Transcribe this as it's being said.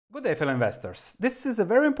Good day, fellow investors. This is a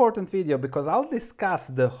very important video because I'll discuss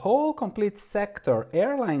the whole complete sector,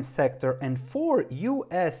 airline sector, and 4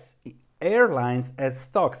 US airlines as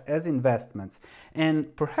stocks, as investments.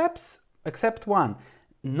 And perhaps, except one,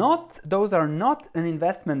 those are not an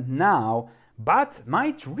investment now, but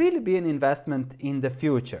might really be an investment in the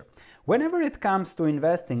future. Whenever it comes to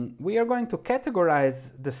investing, we are going to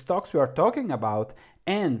categorize the stocks we are talking about,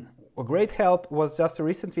 and a great help was just a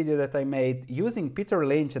recent video that I made using Peter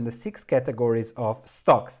Lynch and the 6 categories of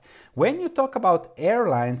stocks. When you talk about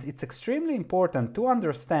airlines, it's extremely important to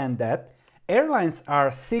understand that airlines are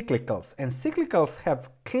cyclicals, and cyclicals have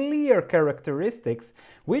clear characteristics,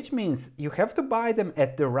 which means you have to buy them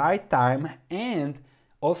at the right time and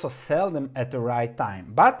also sell them at the right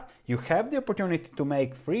time. But you have the opportunity to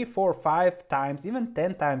make 3, 4, 5 times, even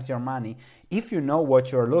 10 times your money if you know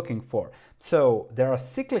what you're looking for. So there are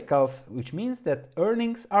cyclicals, which means that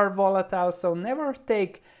earnings are volatile, so never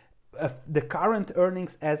take the current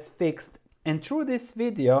earnings as fixed. And through this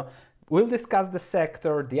video, we'll discuss the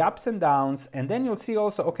sector, the ups and downs, and then you'll see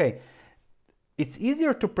also, okay, it's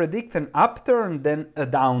easier to predict an upturn than a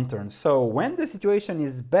downturn. So when the situation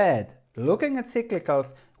is bad, looking at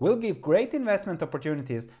cyclicals will give great investment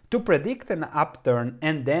opportunities to predict an upturn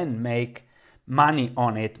and then make money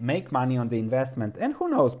on it, make money on the investment, and who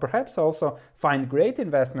knows, perhaps also find great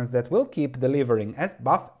investments that will keep delivering, as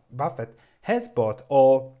Buffett has bought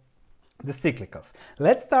all the cyclicals.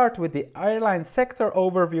 Let's start with the airline sector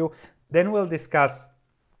overview, then we'll discuss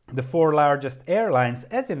the 4 largest airlines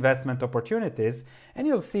as investment opportunities, and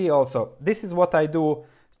you'll see also, this is what I do.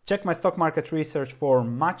 Check my stock market research for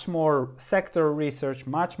much more sector research,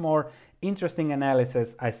 much more interesting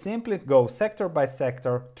analysis. I simply go sector by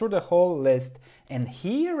sector through the whole list, and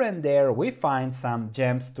here and there we find some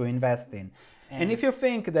gems to invest in. And if you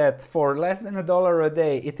think that for less than $1 a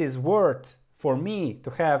day it is worth for me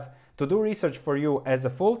to do research for you as a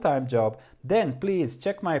full-time job, then please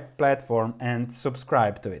check my platform and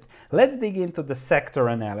subscribe to it. Let's dig into the sector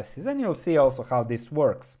analysis, and you'll see also how this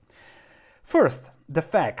works. First, the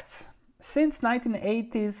facts. Since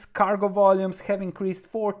 1980s, cargo volumes have increased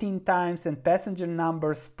 14 times and passenger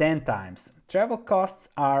numbers 10 times. Travel costs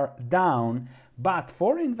are down, but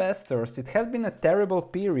for investors it has been a terrible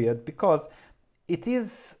period because it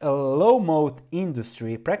is a low-mode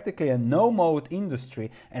industry, practically a no-mode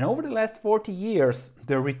industry, and over the last 40 years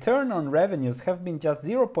the return on revenues have been just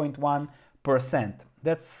 0.1%.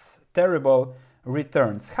 That's terrible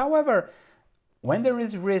returns. However, when there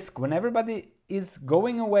is risk, when everybody is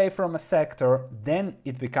going away from a sector, then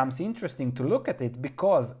it becomes interesting to look at it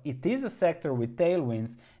because it is a sector with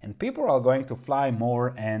tailwinds and people are going to fly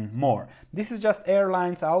more and more. This is just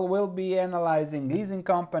airlines. I will be analyzing leasing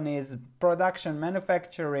companies, production,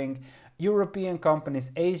 manufacturing, European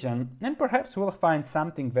companies, Asian, and perhaps we'll find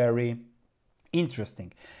something very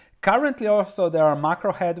interesting. Currently also there are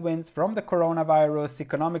macro headwinds from the coronavirus,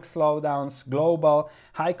 economic slowdowns, global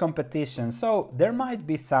high competition, so there might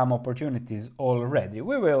be some opportunities already.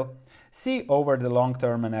 We will see over the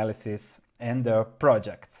long-term analysis and the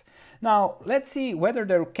projects. Now let's see whether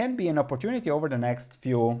there can be an opportunity over the next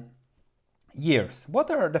few years.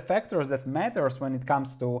 What are the factors that matters when it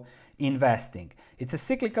comes to investing? It's a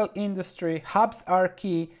cyclical industry, hubs are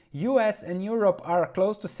key, US and Europe are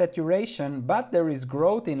close to saturation, but there is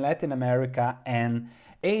growth in Latin America and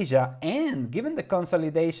Asia, and given the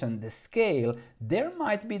consolidation, the scale, there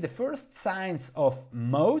might be the first signs of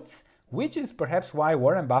moats, which is perhaps why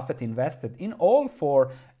Warren Buffett invested in all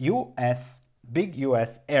 4 big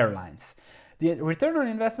US airlines. The return on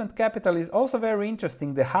investment capital is also very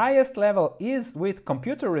interesting. The highest level is with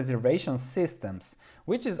computer reservation systems,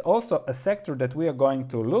 which is also a sector that we are going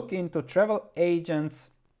to look into. Travel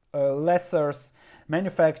agents, lessors,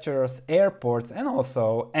 manufacturers, airports, and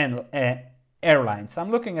also airlines.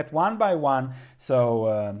 I'm looking at one by one,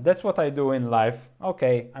 so that's what I do in life.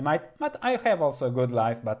 Okay, but I have also a good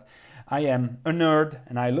life, but I am a nerd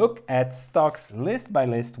and I look at stocks list by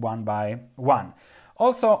list, one by one.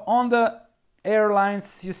 Also on the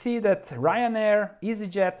airlines, you see that Ryanair,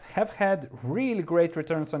 EasyJet have had really great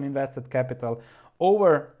returns on invested capital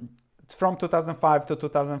from 2005 to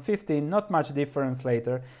 2015, not much difference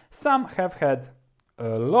later. Some have had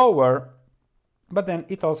lower, but then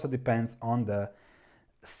it also depends on the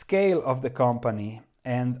scale of the company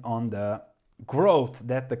and on the growth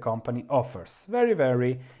that the company offers. Very,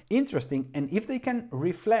 very interesting, and if they can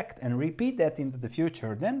reflect and repeat that into the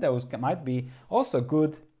future, then those might be also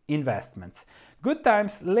good investments. Good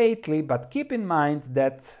times lately, but keep in mind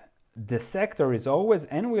that the sector is always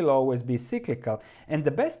and will always be cyclical. And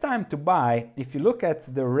the best time to buy, if you look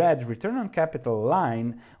at the red return on capital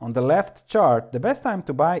line on the left chart, the best time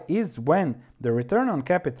to buy is when the return on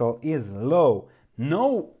capital is low.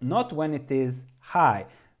 No, not when it is high.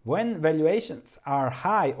 When valuations are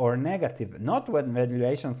high or negative, not when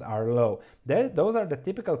valuations are low. Those are the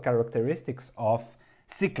typical characteristics of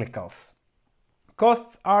cyclicals.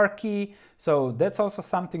 Costs are key, so that's also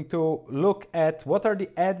something to look at. What are the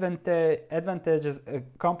advantages a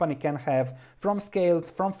company can have from scale,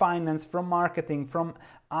 from finance, from marketing, from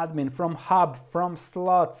admin, from hub, from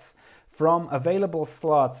slots, from available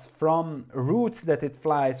slots, from routes that it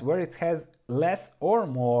flies, where it has less or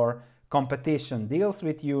more competition, deals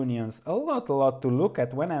with unions, a lot to look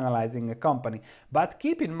at when analyzing a company. But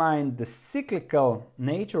keep in mind the cyclical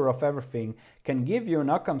nature of everything can give you an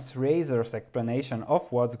Occam's razor's explanation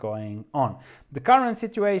of what's going on. The current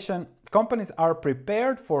situation, companies are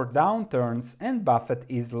prepared for downturns and Buffett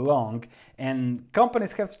is long, and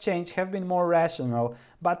companies have changed, have been more rational,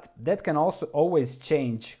 but that can also always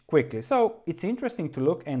change quickly. So it's interesting to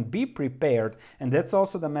look and be prepared, and that's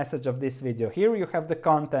also the message of this video. Here you have the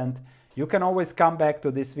content. You can always come back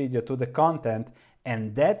to this video, to the content,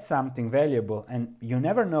 and that's something valuable. And you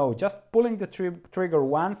never know, just pulling the trigger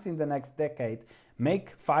once in the next decade,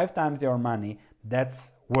 make 5 times your money, that's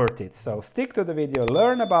worth it. So stick to the video,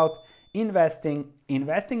 learn about investing in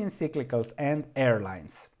cyclicals and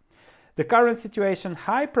airlines. The current situation,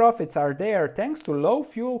 high profits are there thanks to low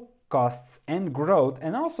fuel costs and growth,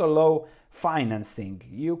 and also low financing.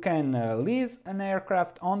 You can lease an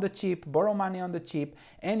aircraft on the cheap, borrow money on the cheap,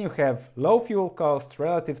 and you have low fuel costs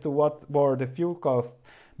relative to what were the fuel costs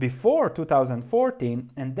before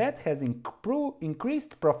 2014, and that has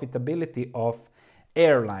increased profitability of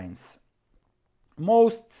airlines.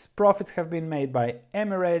 Most profits have been made by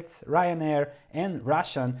Emirates, Ryanair, and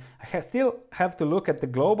Russian. I still have to look at the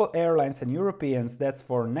global airlines and Europeans. That's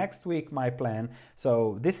for next week, my plan.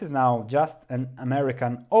 So this is now just an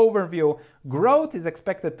American overview. Growth is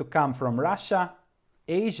expected to come from Russia,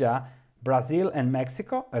 Asia, Brazil, and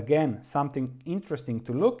Mexico. Again, something interesting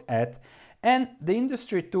to look at. And the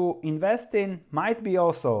industry to invest in might be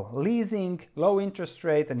also leasing, low interest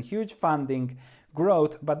rate, and huge funding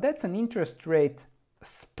growth, but that's an interest rate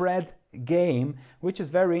spread game, which is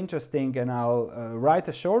very interesting, and I'll write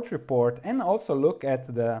a short report and also look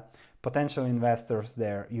at the potential investors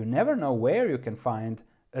there. You never know where you can find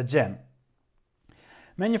a gem.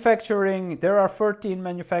 Manufacturing, there are 13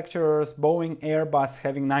 manufacturers, Boeing, Airbus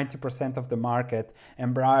having 90% of the market,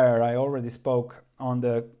 Embraer, I already spoke on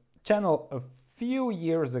the channel a few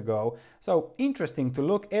years ago. So interesting to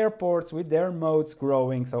look, airports with their modes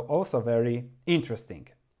growing, so also very interesting.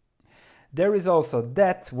 There is also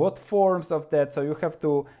debt, what forms of debt, so you have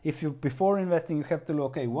to, if you before investing, you have to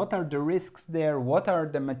look, okay, what are the risks there, what are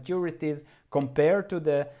the maturities compared to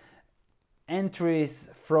the entries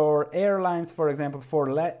for airlines, for example, for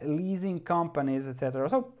leasing companies, etc.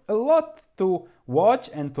 So a lot to watch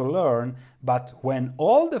and to learn, but when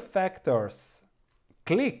all the factors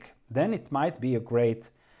click, then it might be a great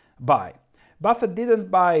buy. Buffett didn't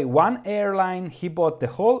buy one airline, he bought the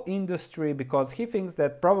whole industry because he thinks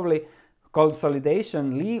that probably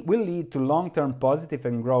consolidation will lead to long-term positive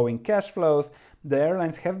and growing cash flows. The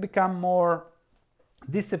airlines have become more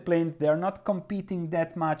disciplined, they are not competing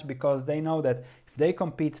that much because they know that if they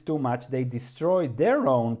compete too much, they destroy their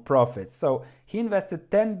own profits. So he invested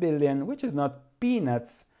 10 billion, which is not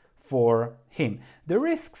peanuts for him. The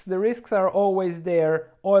risks are always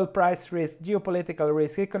there: oil price risk, geopolitical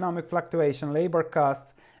risk, economic fluctuation, labor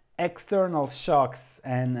costs, external shocks,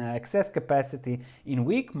 and excess capacity in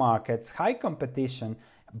weak markets, high competition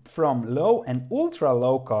from low and ultra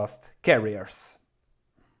low cost carriers.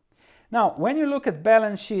 Now, when you look at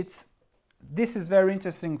balance sheets, this is very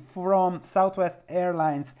interesting from Southwest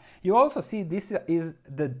Airlines. You also see this is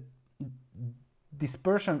the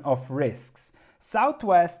dispersion of risks.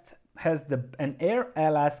 Southwest has and Air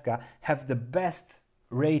Alaska have the best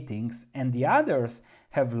ratings, and the others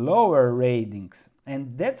have lower ratings.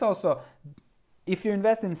 And that's also, if you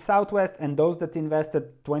invest in Southwest, and those that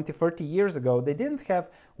invested 20, 30 years ago, they didn't have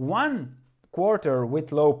one quarter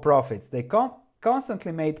with low profits. They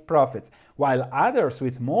constantly made profits, while others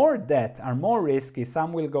with more debt are more risky.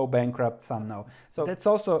 Some will go bankrupt, some no. So that's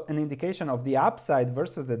also an indication of the upside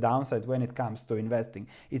versus the downside when it comes to investing.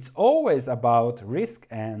 It's always about risk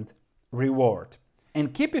and reward.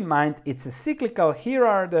 And keep in mind, it's a cyclical. Here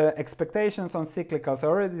are the expectations on cyclicals. I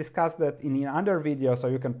already discussed that in another video, so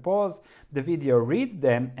you can pause the video, read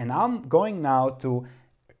them, and I'm going now to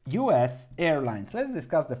US airlines. Let's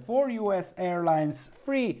discuss the 4 US airlines,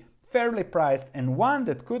 3 fairly priced and one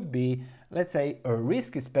that could be, let's say, a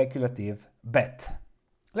risky speculative bet.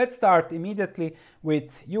 Let's start immediately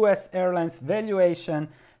with US Airlines valuation,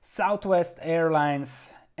 Southwest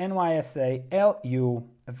Airlines, NYSE,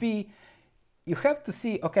 LUV. You have to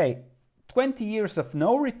see, okay, 20 years of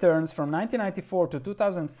no returns from 1994 to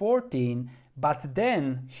 2014, but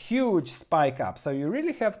then huge spike up. So you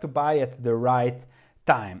really have to buy at the right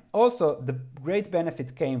time. Also, the great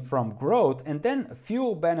benefit came from growth and then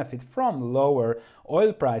fuel benefit from lower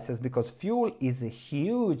oil prices because fuel is a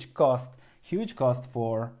huge cost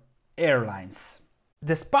for airlines.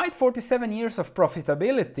 Despite 47 years of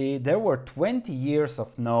profitability, there were 20 years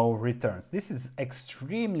of no returns. This is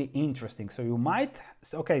extremely interesting. So you might,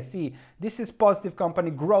 okay, see, this is positive company,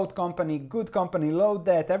 growth company, good company, low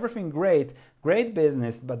debt, everything great, great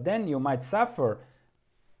business, but then you might suffer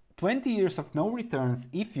 20 years of no returns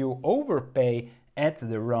if you overpay at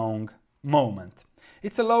the wrong moment.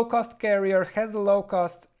 It's a low-cost carrier, has a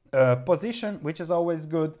low-cost position, which is always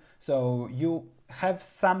good. So you have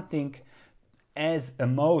something as a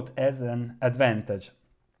moat, as an advantage.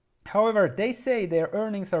 However, they say their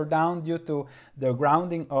earnings are down due to the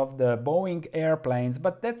grounding of the Boeing airplanes,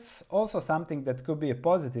 but that's also something that could be a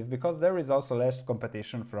positive because there is also less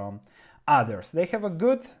competition from others. They have a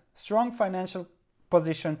good, strong financial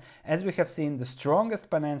position, as we have seen, the strongest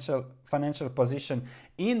financial position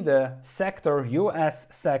in the sector, US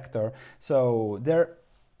sector. So their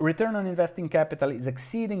return on investing capital is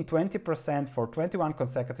exceeding 20% for 21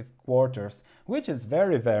 consecutive quarters, which is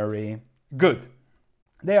very, very good.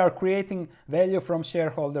 They are creating value from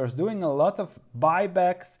shareholders, doing a lot of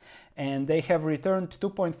buybacks, and they have returned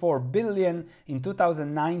 2.4 billion in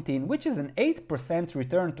 2019, which is an 8%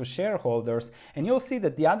 return to shareholders. And you'll see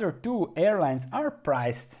that the other two airlines are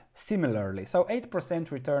priced similarly. So 8%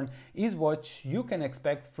 return is what you can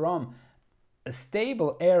expect from a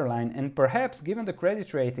stable airline, and perhaps given the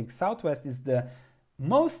credit rating, Southwest is the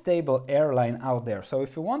most stable airline out there. So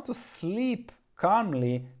if you want to sleep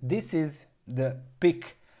calmly, this is the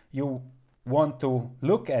pick you want to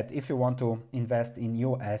look at if you want to invest in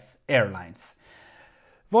US airlines.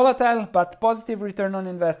 Volatile but positive return on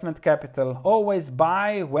investment capital. Always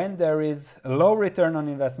buy when there is a low return on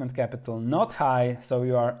investment capital, not high, so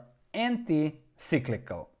you are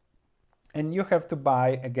anti-cyclical. And you have to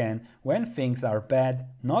buy again when things are bad,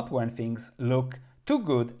 not when things look too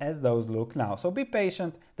good as those look now. So be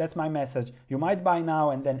patient, that's my message. You might buy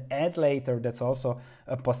now and then add later, that's also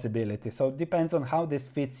a possibility. So it depends on how this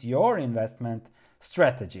fits your investment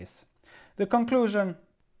strategies. The conclusion,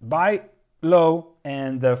 buy low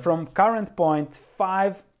and from current point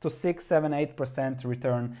 5 to 6, 7, 8%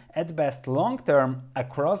 return at best long term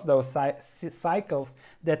across those cycles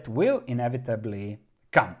that will inevitably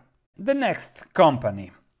come. The next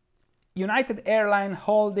company, United Airline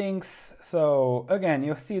Holdings. So again,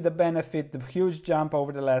 you see the benefit, the huge jump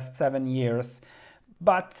over the last 7 years,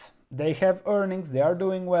 but they have earnings, they are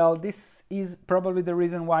doing well. This is probably the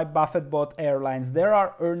reason why Buffett bought airlines. There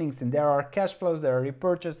are earnings and there are cash flows, there are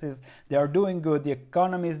repurchases, they are doing good, the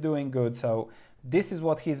economy is doing good. So this is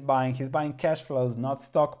what he's buying. He's buying cash flows, not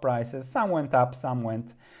stock prices. Some went up, some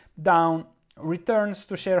went down. Returns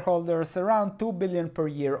to shareholders around 2 billion per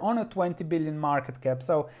year on a 20 billion market cap.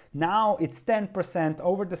 So now it's 10%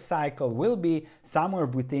 over the cycle, will be somewhere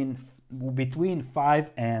between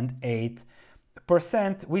 5 and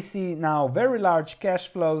 8%. We see now very large cash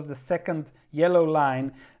flows, the second yellow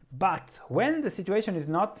line. But when the situation is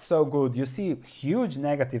not so good, you see huge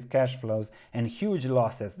negative cash flows and huge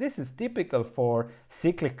losses. This is typical for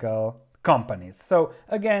cyclical companies. So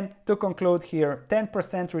again, to conclude here,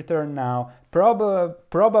 10% return now,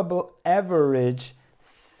 probable average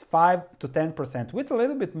 5 to 10% with a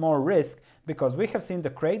little bit more risk because we have seen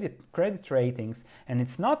the credit ratings and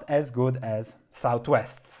it's not as good as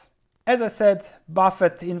Southwest's. As I said,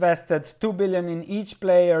 Buffett invested 2 billion in each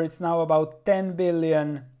player. It's now about 10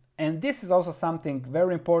 billion. And this is also something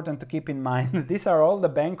very important to keep in mind. These are all the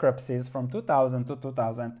bankruptcies from 2000 to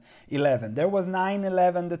 2011. There was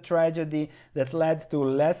 9/11, the tragedy that led to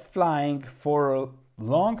less flying for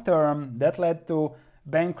long term, that led to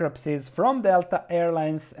bankruptcies from Delta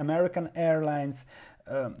Airlines, American Airlines,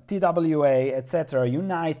 TWA, etc.,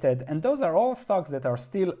 United, and those are all stocks that are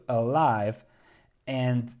still alive.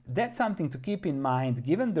 And that's something to keep in mind,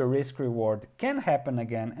 given the risk reward can happen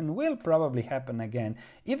again and will probably happen again,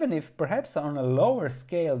 even if perhaps on a lower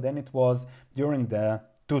scale than it was during the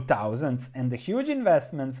 2000s and the huge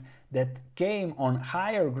investments that came on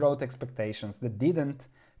higher growth expectations that didn't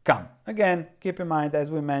come. Again, keep in mind,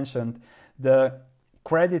 as we mentioned, the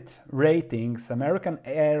credit ratings, American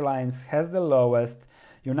Airlines has the lowest,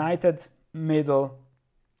 United middle,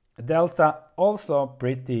 Delta also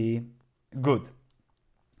pretty good.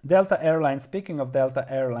 Delta Airlines, speaking of Delta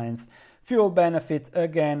Airlines, fuel benefit,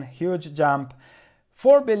 again, huge jump.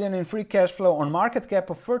 4 billion in free cash flow on market cap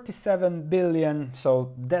of 37 billion.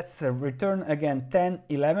 So that's a return again,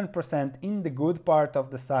 10-11% in the good part of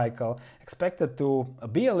the cycle. Expected to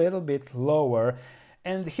be a little bit lower.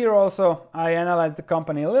 And here also I analyzed the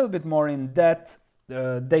company a little bit more in depth.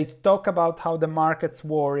 They talk about how the markets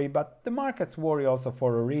worry, but the markets worry also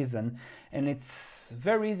for a reason. And it's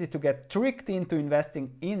very easy to get tricked into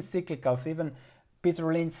investing in cyclicals. Even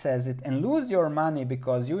Peter Lynch says it, and lose your money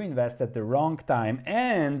because you invest at the wrong time.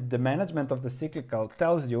 And the management of the cyclical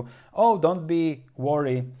tells you, oh, don't be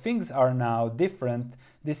worried, things are now different.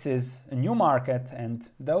 This is a new market, and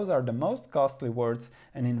those are the most costly words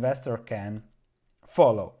an investor can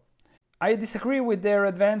follow. I disagree with their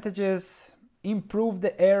advantages. Improve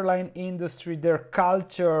the airline industry, their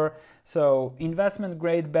culture. So investment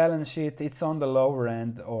grade balance sheet, it's on the lower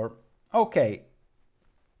end. Or okay,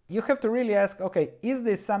 you have to really ask, okay, is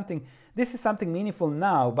this something meaningful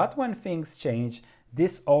now, but when things change,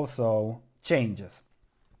 this also changes.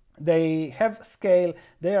 They have scale,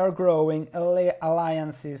 they are growing,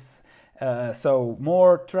 alliances, so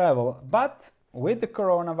more travel, but with the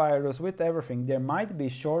coronavirus, with everything, there might be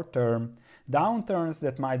short-term downturns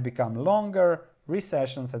that might become longer,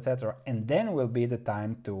 recessions, etc. And then will be the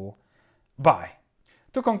time to buy.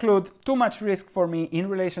 To conclude, too much risk for me in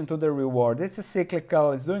relation to the reward. It's a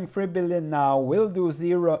cyclical, it's doing 3 billion now, will do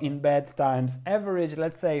 0 in bad times, average,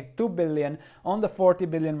 let's say 2 billion on the 40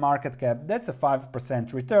 billion market cap. That's a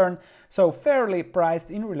 5% return, so fairly priced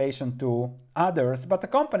in relation to others. But a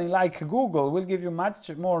company like Google will give you much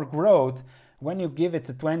more growth when you give it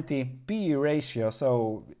a 20 PE ratio.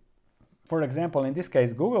 So for example, in this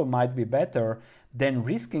case, Google might be better than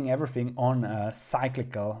risking everything on a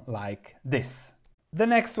cyclical like this. The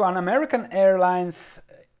next one, American Airlines,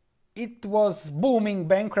 it was booming,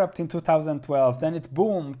 bankrupt in 2012, then it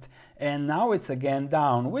boomed, and now it's again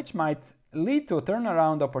down, which might lead to a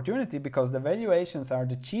turnaround opportunity because the valuations are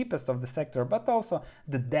the cheapest of the sector, but also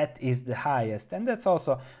the debt is the highest. And that's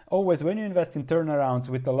also always, when you invest in turnarounds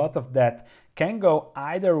with a lot of debt, can go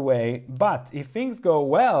either way. But if things go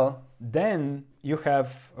well, then you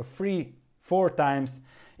have a 3-4 times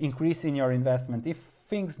increase in your investment. If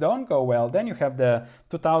things don't go well, then you have the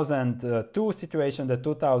 2002 situation, the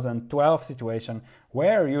 2012 situation,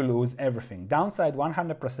 where you lose everything. Downside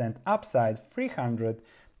 100%, upside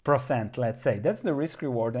 300%, let's say. That's the risk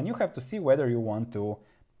reward, and you have to see whether you want to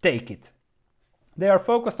take it. They are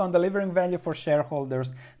focused on delivering value for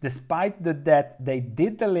shareholders. Despite the debt, they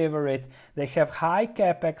did deliver it. They have high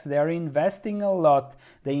capex. They are investing a lot.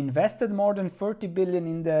 They invested more than 30 billion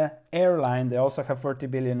in the airline. They also have 30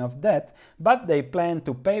 billion of debt, but they plan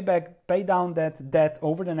to pay down that debt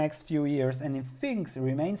over the next few years. And if things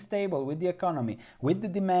remain stable with the economy, with the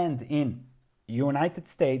demand in United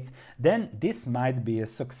States, then this might be a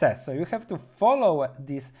success. So you have to follow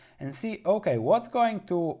this and see, okay, what's going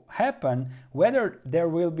to happen, whether there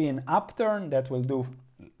will be an upturn that will do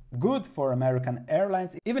good for American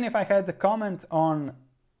Airlines. Even if I had a comment on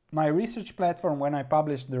my research platform when I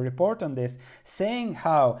published the report on this, saying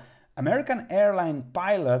how American airline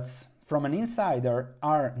pilots from an insider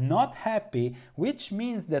are not happy, which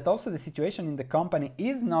means that also the situation in the company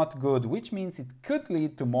is not good, which means it could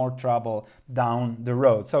lead to more trouble down the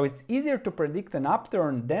road. So it's easier to predict an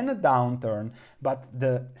upturn than a downturn, but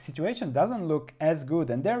the situation doesn't look as good,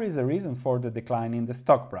 and there is a reason for the decline in the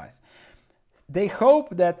stock price. They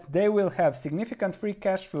hope that they will have significant free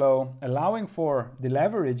cash flow, allowing for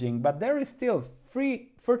deleveraging, but there is still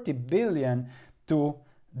 30 billion to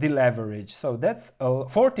deleverage. So that's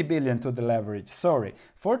 40 billion to deleverage. Sorry,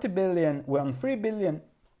 40 billion on 3 billion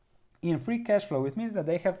in free cash flow. It means that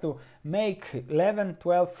they have to make 11,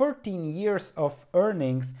 12, 13 years of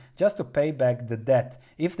earnings just to pay back the debt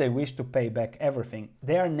if they wish to pay back everything.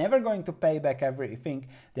 They are never going to pay back everything.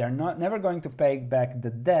 They are never going to pay back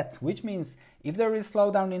the debt, which means if there is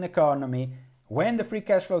slowdown in economy, when the free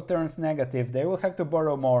cash flow turns negative, they will have to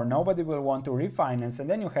borrow more. Nobody will want to refinance. And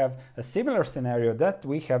then you have a similar scenario that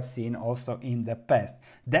we have seen also in the past.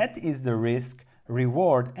 That is the risk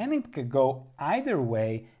reward, and it could go either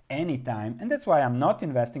way anytime. And that's why I'm not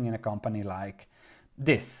investing in a company like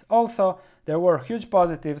this. Also, there were huge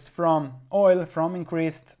positives from oil, from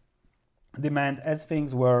increased demand as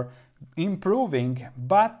things were improving.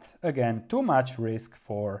 But again, too much risk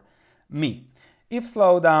for me. If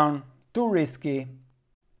slowdown, too risky,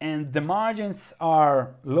 and the margins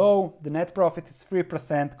are low. The net profit is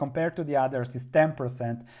 3% compared to the others is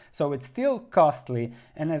 10%, so it's still costly,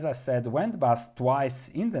 and as I said, went bust twice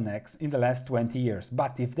in the last 20 years.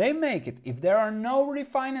 But if they make it, if there are no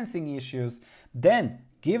refinancing issues, then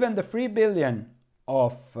given the 3 billion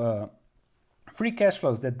of free cash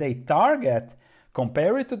flows that they target,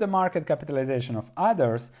 compare it to the market capitalization of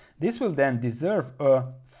others, this will then deserve a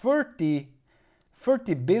 30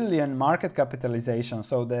 billion market capitalization,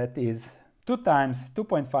 so that is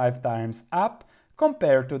 2.5 times up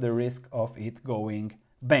compared to the risk of it going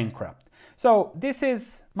bankrupt. So this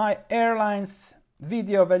is my airlines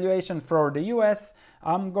video valuation for the US.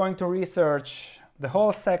 I'm going to research the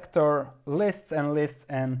whole sector, lists and lists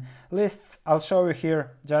and lists. I'll show you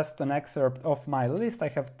here just an excerpt of my list. I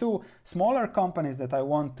have two smaller companies that I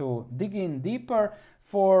want to dig in deeper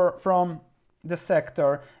from the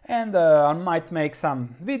sector, and I might make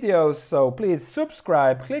some videos, so please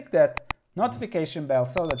subscribe, click that notification bell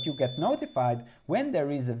so that you get notified when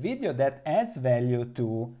there is a video that adds value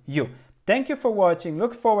to you. Thank you for watching,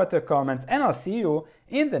 look forward to comments, and I'll see you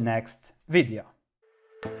in the next video.